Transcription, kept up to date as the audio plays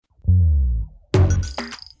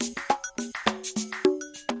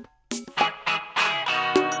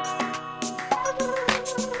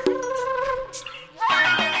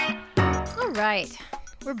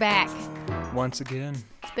We're back. Once again.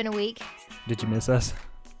 It's been a week. Did you miss us?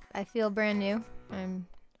 I feel brand new. I'm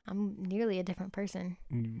nearly a different person.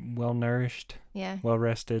 Well nourished. Yeah. Well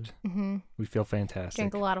rested. Mm-hmm. We feel fantastic.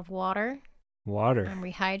 Drink a lot of water. Water. I'm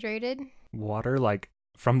rehydrated. Water, like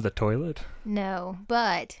from the toilet? No,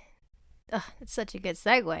 but it's such a good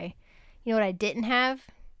segue. You know what I didn't have?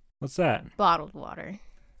 What's that? Bottled water.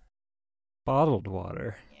 Bottled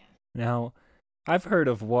water. Yeah. Now, I've heard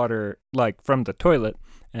of water like from the toilet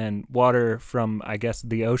and water from, I guess,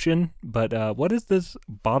 the ocean. But what is this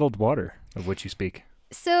bottled water of which you speak?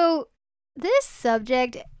 So this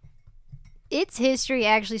subject, its history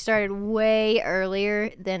actually started way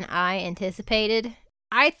earlier than I anticipated.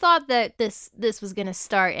 I thought that this was gonna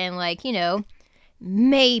start in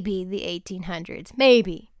maybe the 1800s,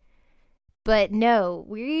 maybe. But no,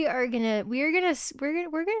 we're gonna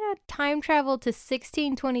time travel to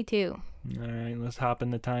 1622. All right, let's hop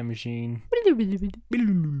in the time machine.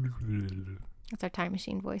 That's our time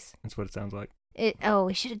machine voice. That's what it sounds like.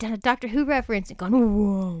 We should have done a Doctor Who reference and gone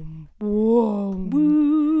whoa, whoa.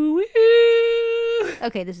 Woo-woo.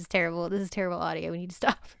 Okay, this is terrible. This is terrible audio. We need to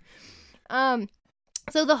stop.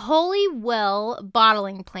 So the Holy Well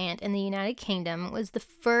bottling plant in the United Kingdom was the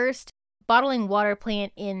first bottling water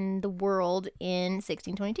plant in the world in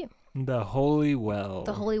 1622. The Holy Well.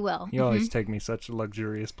 The Holy Well. You always take me such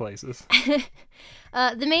luxurious places.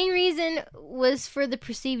 The main reason was for the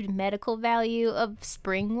perceived medical value of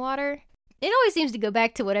spring water. It always seems to go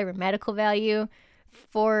back to whatever medical value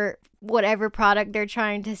for whatever product they're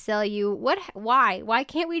trying to sell you. Why? Why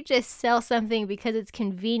can't we just sell something because it's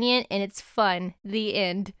convenient and it's fun? The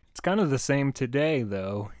end. It's kind of the same today,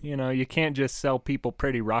 though. You know, you can't just sell people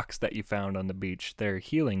pretty rocks that you found on the beach. They're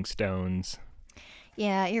healing stones.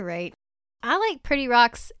 Yeah, you're right. I like pretty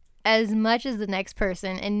rocks as much as the next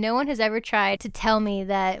person, and no one has ever tried to tell me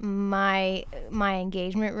that my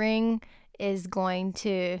engagement ring is going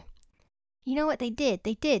to... You know what they did?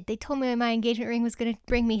 They told me my engagement ring was going to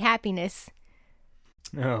bring me happiness.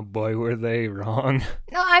 Oh boy, were they wrong.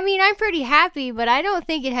 No, I mean, I'm pretty happy, but I don't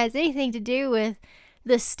think it has anything to do with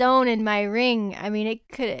the stone in my ring. I mean, it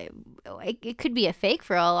could be a fake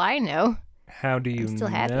for all I know. How do you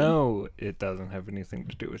know it doesn't have anything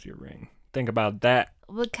to do with your ring? Think about that.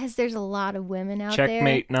 Because there's a lot of women out there.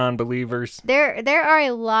 Checkmate, non-believers. There are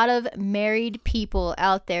a lot of married people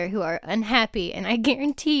out there who are unhappy, and I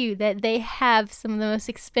guarantee you that they have some of the most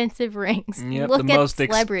expensive rings. Yep, Look the at most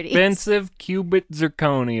celebrities. Expensive cubit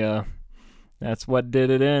zirconia. That's what did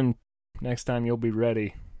it in. Next time you'll be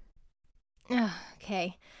ready.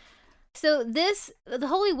 Okay. So the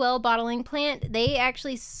Holy Well bottling plant, they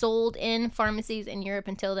actually sold in pharmacies in Europe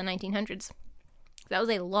until the 1900s. That was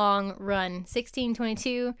a long run.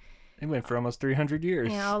 1622. It went for almost 300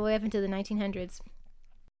 years. Yeah, all the way up into the 1900s.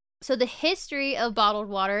 So the history of bottled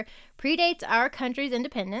water predates our country's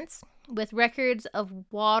independence, with records of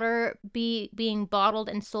water being bottled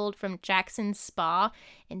and sold from Jackson's Spa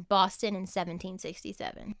in Boston in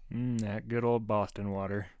 1767. That good old Boston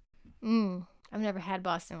water. I've never had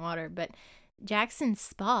Boston water, but Jackson's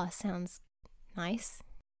Spa sounds nice.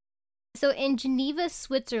 So in Geneva,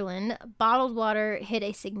 Switzerland, bottled water hit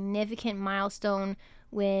a significant milestone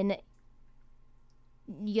when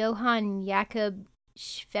Johann Jakob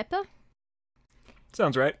Schweppe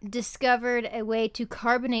Sounds right. discovered a way to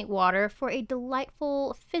carbonate water for a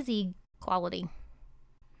delightful fizzy quality.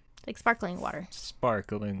 Like sparkling water.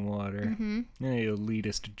 Sparkling water. Mm-hmm. You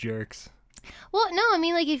elitist jerks. Well, no, I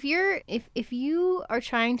mean, like, if you are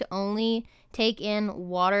trying to only take in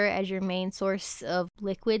water as your main source of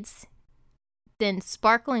liquids, then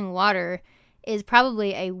sparkling water is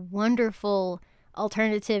probably a wonderful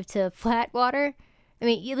alternative to flat water. I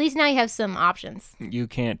mean, at least now you have some options. You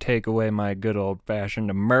can't take away my good old-fashioned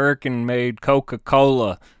American-made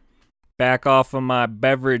Coca-Cola. Back off of my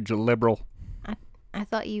beverage, liberal. I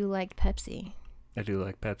thought you liked Pepsi. I do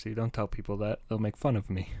like Pepsi. Don't tell people that. They'll make fun of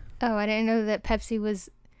me. Oh, I didn't know that Pepsi was...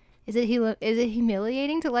 Is it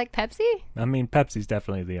humiliating to like Pepsi? I mean, Pepsi's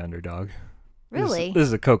definitely the underdog. Really? This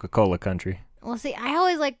is a Coca-Cola country. Well, see, I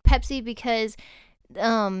always liked Pepsi because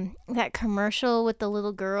that commercial with the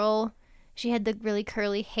little girl, she had the really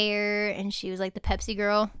curly hair, and she was like the Pepsi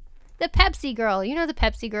girl. The Pepsi girl. You know the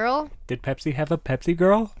Pepsi girl? Did Pepsi have a Pepsi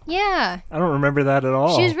girl? Yeah. I don't remember that at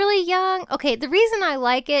all. She was really young. Okay, the reason I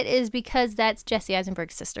like it is because that's Jesse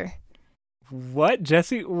Eisenberg's sister. What?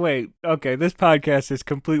 Jesse? Wait. Okay, this podcast has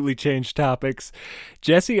completely changed topics.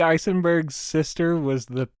 Jesse Eisenberg's sister was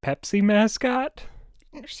the Pepsi mascot?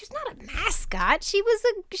 She's not a mascot. She was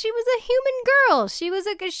a human girl. She was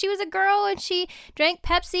a girl, and she drank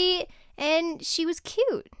Pepsi, and she was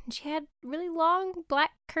cute. She had really long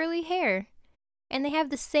black curly hair. And they have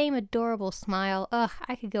the same adorable smile. Ugh,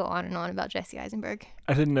 I could go on and on about Jesse Eisenberg.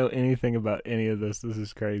 I didn't know anything about any of this. This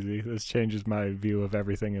is crazy. This changes my view of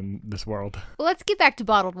everything in this world. Well, let's get back to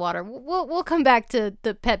bottled water. We'll come back to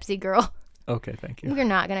the Pepsi girl. Okay, thank you. We're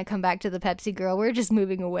not going to come back to the Pepsi girl. We're just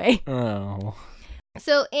moving away. Oh.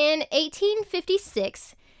 So in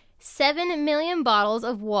 1856, 7 million bottles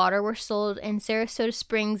of water were sold in Sarasota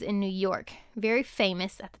Springs in New York. Very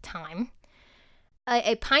famous at the time.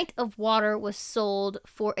 A pint of water was sold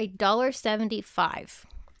for $1.75.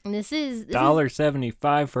 And this is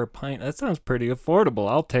 $1.75 for a pint. That sounds pretty affordable.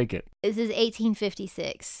 I'll take it. This is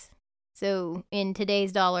 1856. So in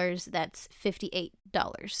today's dollars, that's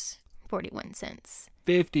 $58.41.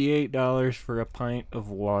 $58 for a pint of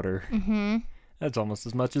water. Mm-hmm. That's almost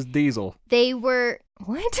as much as diesel. They were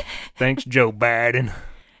what? Thanks, Joe Biden.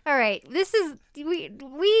 All right, this is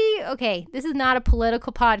okay. This is not a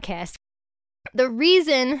political podcast. The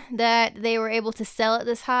reason that they were able to sell it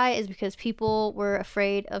this high is because people were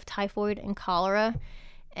afraid of typhoid and cholera,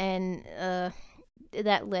 and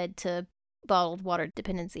that led to bottled water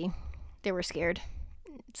dependency. They were scared.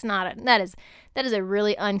 That is a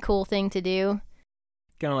really uncool thing to do.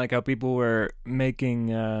 Kind of like how people were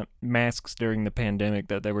making masks during the pandemic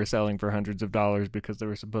that they were selling for hundreds of dollars because they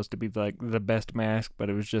were supposed to be like the best mask, but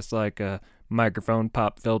it was just like a microphone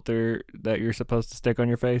pop filter that you're supposed to stick on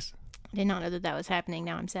your face. I did not know that was happening.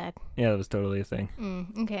 Now I'm sad. Yeah, that was totally a thing.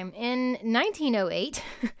 Okay. In 1908,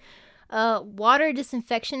 water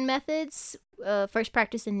disinfection methods first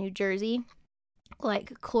practiced in New Jersey,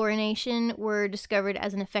 like chlorination, were discovered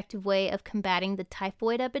as an effective way of combating the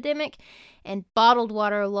typhoid epidemic, and bottled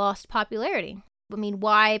water lost popularity. I mean,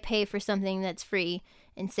 why pay for something that's free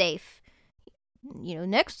and safe?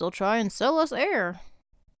 Next they'll try and sell us air.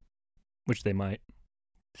 Which they might.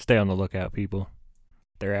 Stay on the lookout, people.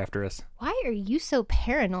 They're after us. Why are you so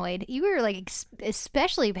paranoid? You were like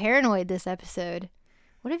especially paranoid this episode.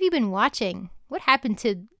 What have you been watching? What happened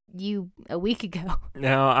to you a week ago?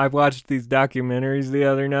 Now, I watched these documentaries the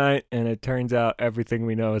other night, and it turns out everything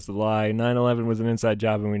we know is a lie. 9/11 was an inside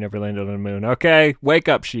job, and we never landed on the moon. Okay, wake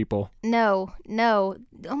up, sheeple. No.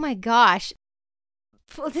 Oh my gosh.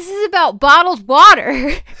 This is about bottled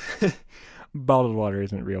water. Bottled water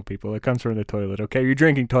isn't real, people. It comes from the toilet, okay? You're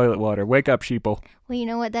drinking toilet water. Wake up, sheeple. Well, you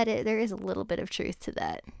know what? There is a little bit of truth to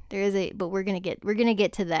that. But we're gonna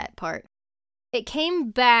get to that part. It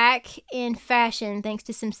came back in fashion thanks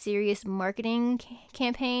to some serious marketing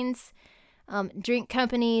campaigns. Drink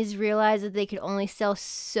companies realized that they could only sell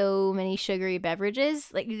so many sugary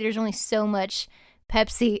beverages. Like, there's only so much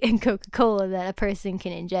Pepsi and Coca-Cola that a person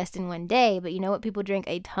can ingest in one day. But you know what people drink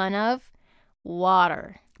a ton of?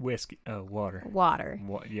 Water. Whiskey. Oh, water. Water.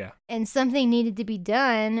 Yeah. And something needed to be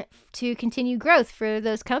done to continue growth for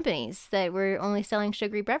those companies that were only selling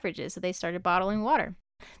sugary beverages. So they started bottling water.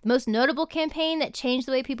 The most notable campaign that changed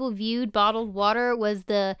the way people viewed bottled water was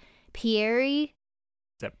the Perrier. Is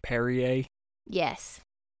that Perrier? Yes.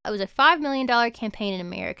 It was a $5 million campaign in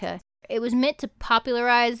America. It was meant to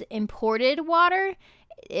popularize imported water,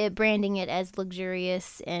 branding it as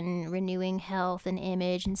luxurious and renewing health and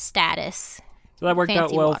image and status. So that worked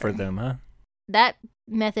out well water. for them, huh? That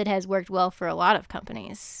method has worked well for a lot of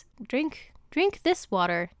companies. Drink this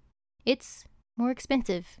water. It's more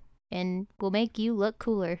expensive and will make you look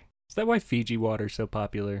cooler. Is that why Fiji water is so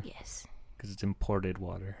popular? Yes. Because it's imported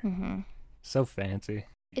water. Mm-hmm. So fancy.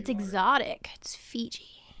 It's exotic. It's Fiji.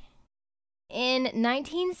 In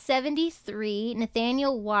 1973,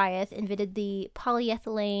 Nathaniel Wyeth invented the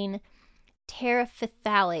polyethylene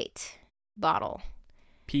terephthalate bottle.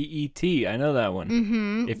 PET, I know that one.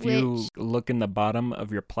 Mm-hmm. If you look in the bottom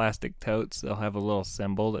of your plastic totes, they'll have a little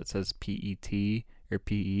symbol that says PET or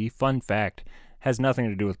PE. Fun fact, has nothing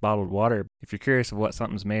to do with bottled water. If you're curious of what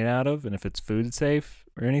something's made out of and if it's food safe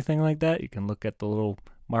or anything like that, you can look at the little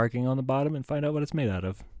marking on the bottom and find out what it's made out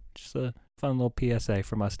of. Just a fun little PSA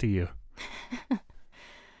from us to you.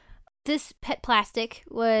 This PET plastic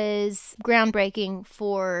was groundbreaking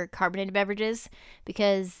for carbonated beverages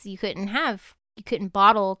because you couldn't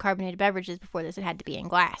bottle carbonated beverages before this. It had to be in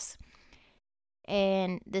glass.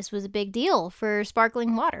 And this was a big deal for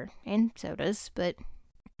sparkling water and sodas, but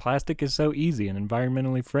plastic is so easy and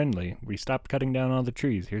environmentally friendly. We stopped cutting down all the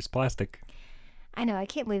trees. Here's plastic. I know, I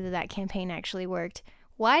can't believe that campaign actually worked.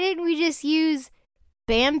 Why didn't we just use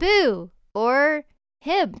bamboo or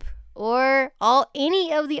hemp or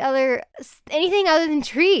anything other than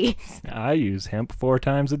trees? I use hemp 4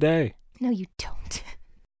 times a day. No, you don't.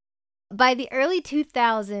 By the early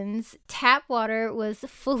 2000s, tap water was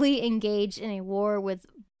fully engaged in a war with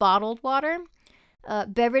bottled water.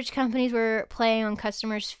 Beverage companies were playing on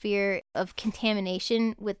customers' fear of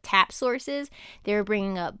contamination with tap sources. They were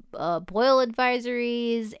bringing up boil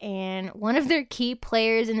advisories, and one of their key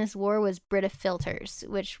players in this war was Brita Filters,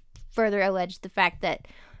 which further alleged the fact that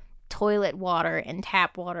toilet water and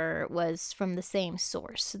tap water was from the same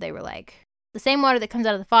source. So they were like, the same water that comes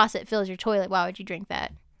out of the faucet fills your toilet. Why would you drink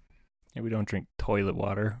that? Yeah, we don't drink toilet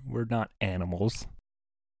water. We're not animals.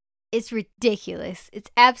 It's ridiculous. It's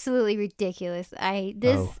absolutely ridiculous.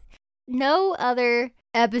 No other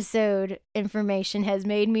episode information has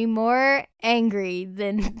made me more angry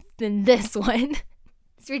than this one.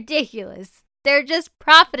 It's ridiculous. They're just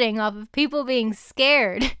profiting off of people being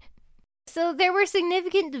scared. So there were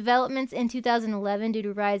significant developments in 2011 due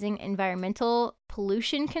to rising environmental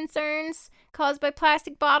pollution concerns caused by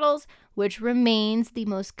plastic bottles, which remains the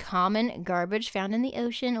most common garbage found in the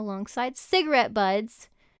ocean alongside cigarette butts.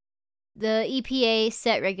 The EPA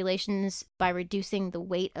set regulations by reducing the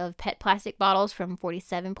weight of PET plastic bottles from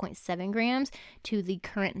 47.7 grams to the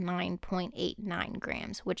current 9.89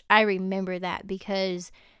 grams, which I remember that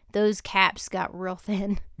because those caps got real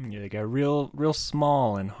thin. Yeah, they got real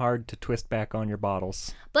small and hard to twist back on your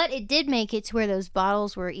bottles. But it did make it to where those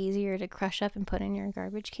bottles were easier to crush up and put in your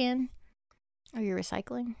garbage can or your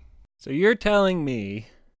recycling. So you're telling me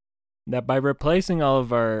that by replacing all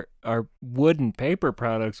of our wood and paper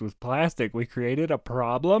products with plastic, we created a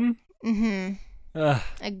problem? Mm-hmm.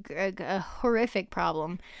 A horrific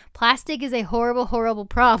problem. Plastic is a horrible, horrible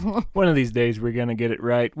problem. One of these days we're going to get it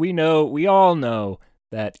right. We all know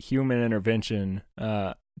that human intervention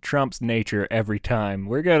trumps nature every time.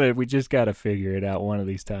 We just got to figure it out. One of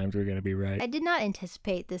these times we're going to be right. I did not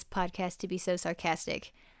anticipate this podcast to be so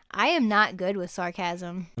sarcastic. I am not good with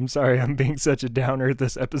sarcasm. I'm sorry I'm being such a downer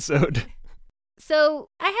this episode. So,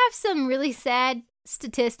 I have some really sad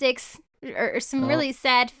statistics, or some really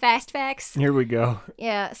sad fast facts. Here we go.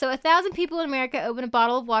 Yeah, so 1,000 people in America open a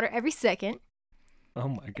bottle of water every second. Oh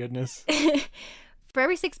my goodness. For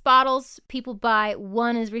every 6 bottles people buy,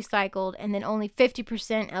 1 is recycled, and then only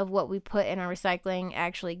 50% of what we put in our recycling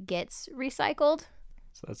actually gets recycled.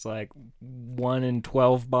 So that's like 1 in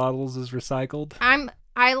 12 bottles is recycled?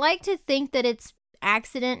 I like to think that it's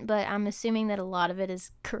accident, but I'm assuming that a lot of it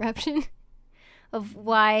is corruption of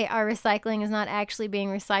why our recycling is not actually being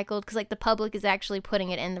recycled, because like the public is actually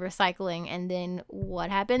putting it in the recycling, and then what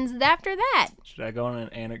happens after that? Should I go on an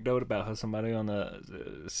anecdote about how somebody on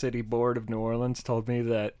the city board of New Orleans told me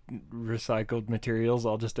that recycled materials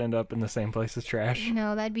all just end up in the same place as trash?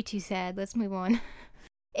 No, that'd be too sad. Let's move on.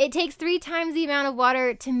 It takes 3 times the amount of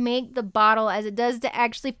water to make the bottle as it does to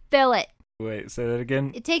actually fill it. Wait, say that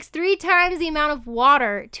again? It takes 3 times the amount of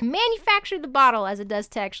water to manufacture the bottle as it does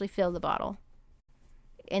to actually fill the bottle.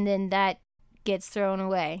 And then that gets thrown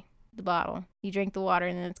away, the bottle. You drink the water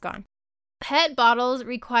and then it's gone. PET bottles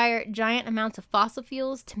require giant amounts of fossil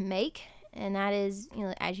fuels to make, and that is,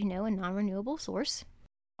 as you know, a non-renewable source.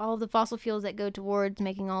 All of the fossil fuels that go towards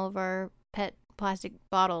making all of our PET plastic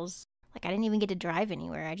bottles, like I didn't even get to drive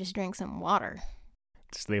anywhere. I just drank some water.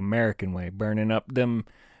 It's the American way, burning up them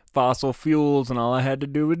fossil fuels, and all I had to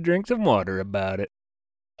do was drink some water about it.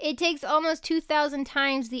 It takes almost 2,000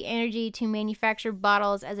 times the energy to manufacture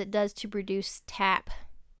bottles as it does to produce tap.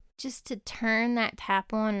 Just to turn that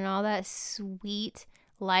tap on and all that sweet,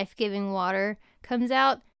 life-giving water comes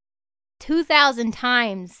out, 2,000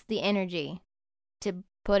 times the energy to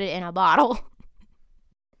put it in a bottle.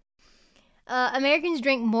 Americans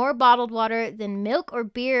drink more bottled water than milk or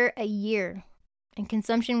beer a year, and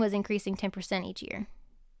consumption was increasing 10% each year.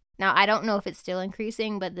 Now, I don't know if it's still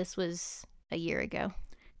increasing, but this was a year ago.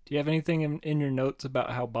 Do you have anything in your notes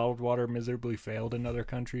about how bottled water miserably failed in other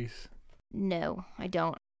countries? No, I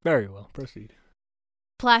don't. Very well, proceed.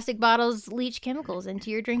 Plastic bottles leach chemicals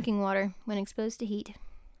into your drinking water when exposed to heat.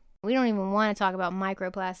 We don't even want to talk about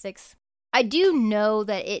microplastics. I do know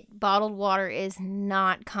that bottled water is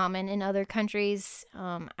not common in other countries.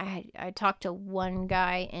 I talked to one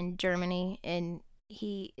guy in Germany, and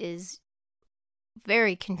he is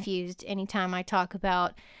very confused anytime I talk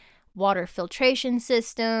about water filtration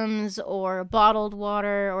systems or bottled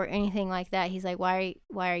water or anything like that. He's like, why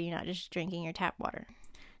are you not just drinking your tap water?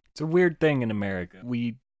 It's a weird thing in America.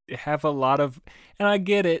 We have a lot of, and I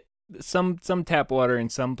get it, some tap water in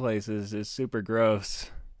some places is super gross,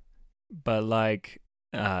 but like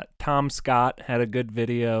Tom Scott had a good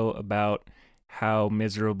video about how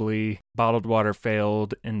miserably bottled water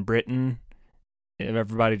failed in Britain.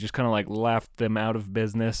 Everybody just kind of like left them out of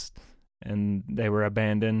business, and they were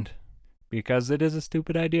abandoned because it is a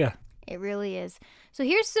stupid idea. It really is. So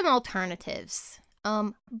here's some alternatives.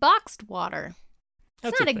 Boxed water.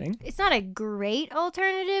 That's a thing. It's not a great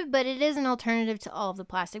alternative, but it is an alternative to all of the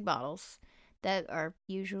plastic bottles that are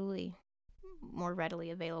usually more readily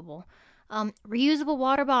available. Reusable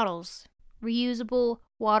water bottles. Reusable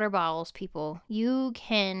water bottles, people. You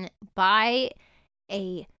can buy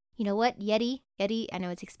a, you know what, Yeti. I know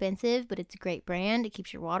it's expensive, but it's a great brand. It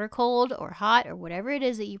keeps your water cold or hot or whatever it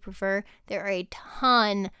is that you prefer. There are a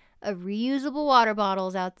ton of reusable water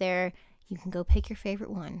bottles out there. You can go pick your favorite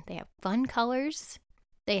one. They have fun colors.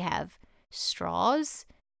 They have straws,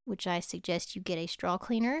 which I suggest you get a straw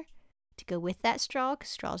cleaner to go with that straw, because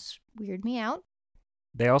straws weird me out.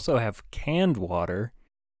 They also have canned water,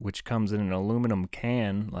 which comes in an aluminum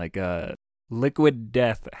can. Like Liquid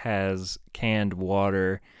Death has canned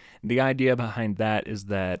water. The idea behind that is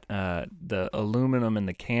that the aluminum in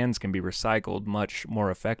the cans can be recycled much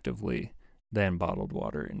more effectively than bottled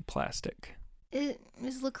water in plastic.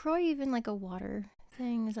 Is LaCroix even like a water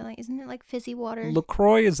thing? Isn't it like fizzy water?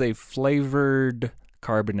 LaCroix is a flavored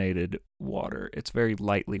carbonated water. It's very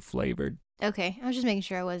lightly flavored. Okay, I was just making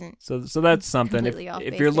sure I wasn't. So that's something.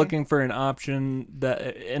 If you're looking for an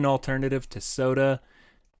alternative to soda,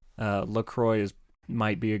 LaCroix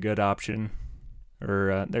might be a good option.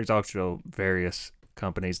 Or there's also various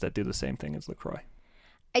companies that do the same thing as LaCroix.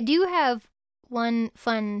 I do have one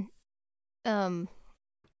fun.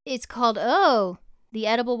 It's called the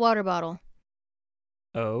edible water bottle.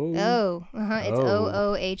 Oh.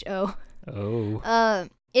 It's OOHO. Oh.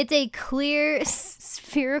 It's a clear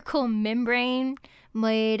spherical membrane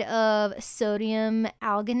made of sodium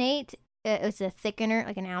alginate. It's a thickener,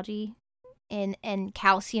 like an algae, and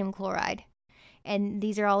calcium chloride. And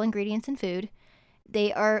these are all ingredients in food.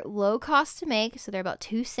 They are low cost to make, so they're about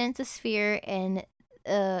 2 cents a sphere, and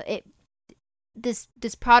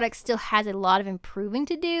this product still has a lot of improving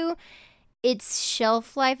to do. Its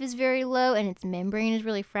shelf life is very low, and its membrane is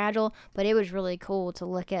really fragile, but it was really cool to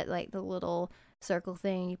look at, like, the little circle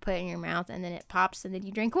thing you put in your mouth, and then it pops, and then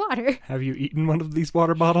you drink water. Have you eaten one of these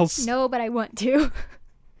water bottles? No, but I want to.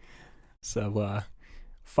 So,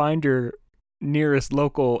 find your nearest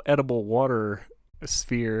local edible water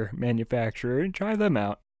sphere manufacturer and try them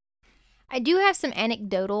out. I do have some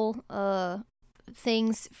anecdotal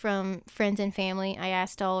things from friends and family. I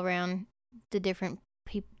asked all around the different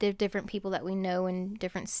people that we know in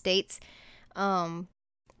different states.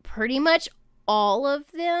 Pretty much all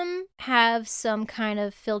of them have some kind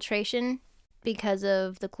of filtration because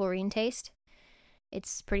of the chlorine taste.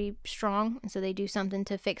 It's pretty strong, and so they do something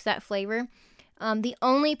to fix that flavor. The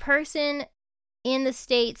only person in the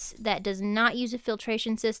States that does not use a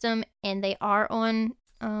filtration system, and they are on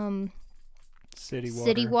city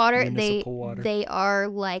water, municipal water. They are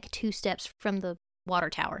like 2 steps from the water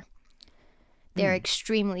tower. They're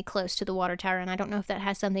extremely close to the water tower, and I don't know if that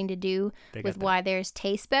has something to do with why theirs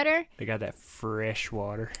tastes better. They got that fresh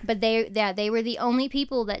water. But they were the only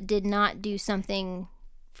people that did not do something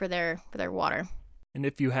for their water. And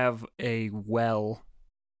if you have a well,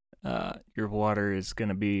 your water is going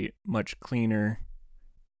to be much cleaner.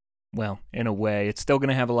 Well, in a way, it's still going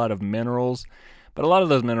to have a lot of minerals, but a lot of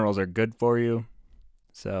those minerals are good for you.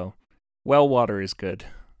 So, well water is good.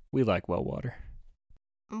 We like well water.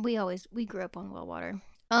 We grew up on well water.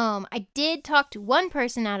 I did talk to one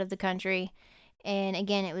person out of the country, and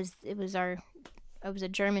again, it was a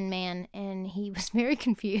German man, and he was very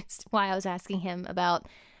confused why I was asking him about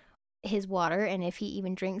his water and if he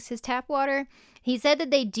even drinks his tap water. He said that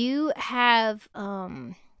they do have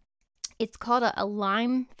it's called a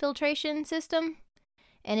lime filtration system,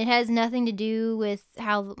 and it has nothing to do with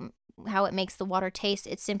how it makes the water taste.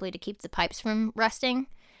 It's simply to keep the pipes from rusting,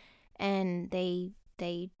 and they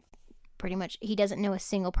pretty much, he doesn't know a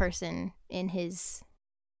single person in his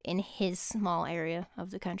small area of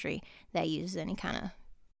the country that uses any kind of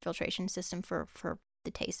filtration system for the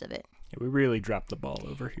taste of it. Yeah, we really dropped the ball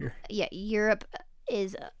over here. Yeah, Europe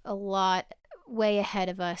is a lot way ahead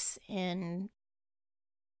of us in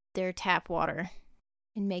their tap water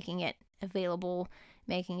and making it available,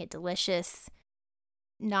 making it delicious,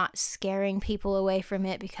 not scaring people away from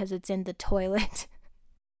it because it's in the toilet.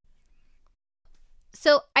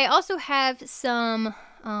 So I also have some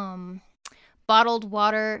bottled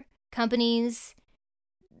water companies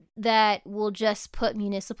that will just put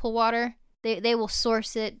municipal water. They will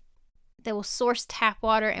source it. They will source tap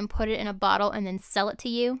water and put it in a bottle and then sell it to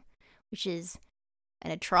you, which is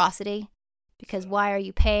an atrocity. Because why are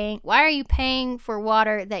you paying for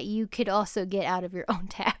water that you could also get out of your own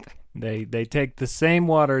tap? They take the same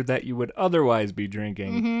water that you would otherwise be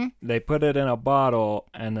drinking. They put it in a bottle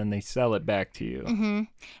and then they sell it back to you. And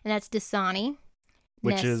that's Dasani.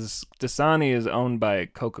 Which is, Dasani is owned by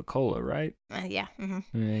Coca-Cola, right? Yeah.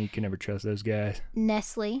 You can never trust those guys.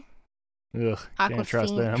 Nestle. Ugh, can't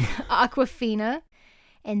trust them. Aquafina.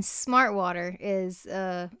 And Smart Water is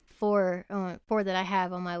four that I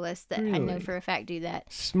have on my list that I know for a fact do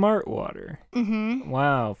that. Smart Water. Mm-hmm.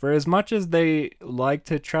 Wow. For as much as they like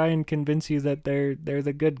to try and convince you that they're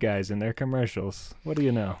the good guys in their commercials, what do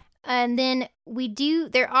you know? And then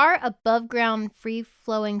there are above ground free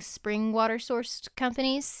flowing spring water source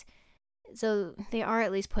companies. So they are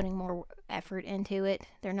at least putting more effort into it.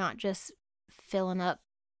 They're not just filling up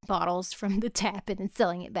bottles from the tap and then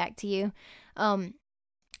selling it back to you.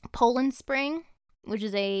 Poland Spring, which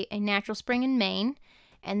is a natural spring in Maine.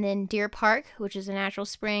 And then Deer Park, which is a natural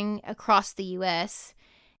spring across the U.S.,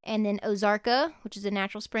 and then Ozarka, which is a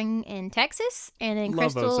natural spring in Texas, and then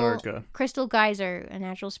Crystal Geyser, a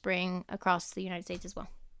natural spring across the United States as well.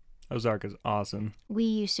 Ozarka's awesome. We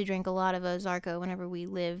used to drink a lot of Ozarka whenever we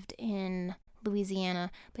lived in Louisiana,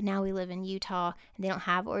 but now we live in Utah, and they don't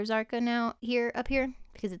have Ozarka up here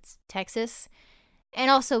because it's Texas. And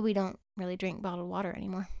also, we don't really drink bottled water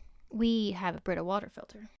anymore. We have a Brita water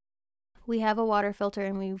filter. We have a water filter,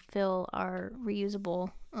 and we fill our reusable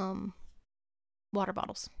water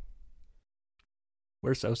bottles.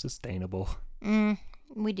 We're so sustainable.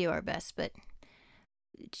 We do our best, but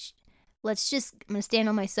I'm going to stand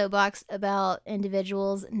on my soapbox about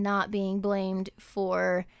individuals not being blamed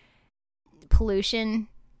for pollution.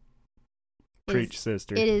 Preach,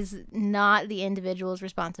 sister. It is not the individual's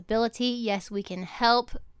responsibility. Yes, we can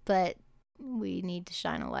help, but we need to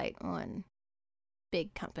shine a light on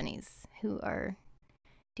big companies who are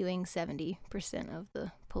doing 70% of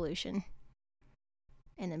the pollution.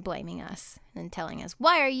 And then blaming us and telling us,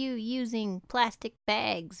 why are you using plastic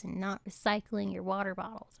bags and not recycling your water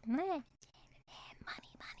bottles? Money.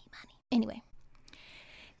 Anyway,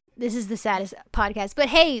 this is the saddest podcast. But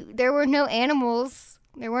hey, there were no animals.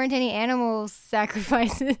 There weren't any animal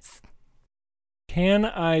sacrifices. Can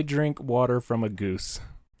I drink water from a goose?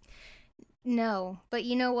 No, but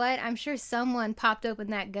you know what? I'm sure someone popped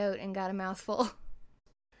open that goat and got a mouthful.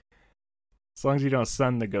 As long as you don't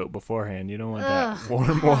sun the goat beforehand, you don't want that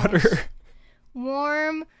warm water.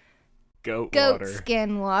 Warm goat water.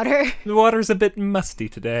 Skin water. The water's a bit musty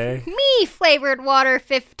today. Me flavored water,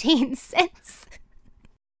 15 cents.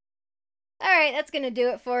 All right, that's going to do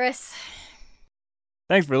it for us.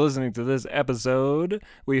 Thanks for listening to this episode.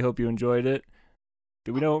 We hope you enjoyed it.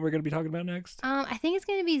 Do we know what we're going to be talking about next? I think it's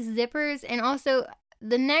going to be zippers, and also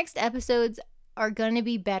the next episodes are going to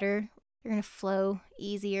be better. They're going to flow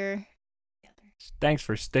easier. Thanks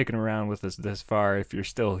for sticking around with us this far. If you're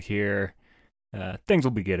still here, things will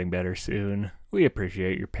be getting better soon. We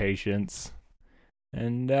appreciate your patience.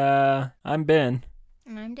 And I'm Ben.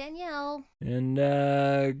 And I'm Danielle. And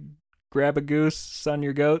grab a goose, sun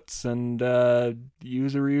your goats, and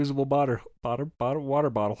use a reusable water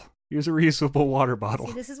bottle. Use a reusable water bottle.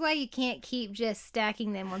 See, this is why you can't keep just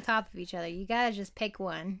stacking them on top of each other. You gotta just pick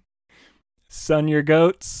one. Sun your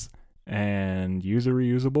goats and use a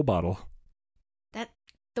reusable bottle.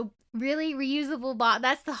 Really reusable bottle.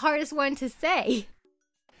 That's the hardest one to say.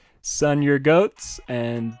 Sun your goats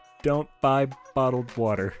and don't buy bottled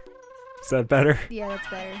water. Is that better? Yeah, that's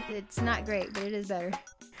better. It's not great, but it is better.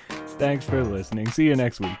 Thanks for listening. See you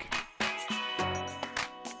next week.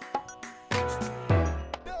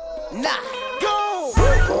 Nah.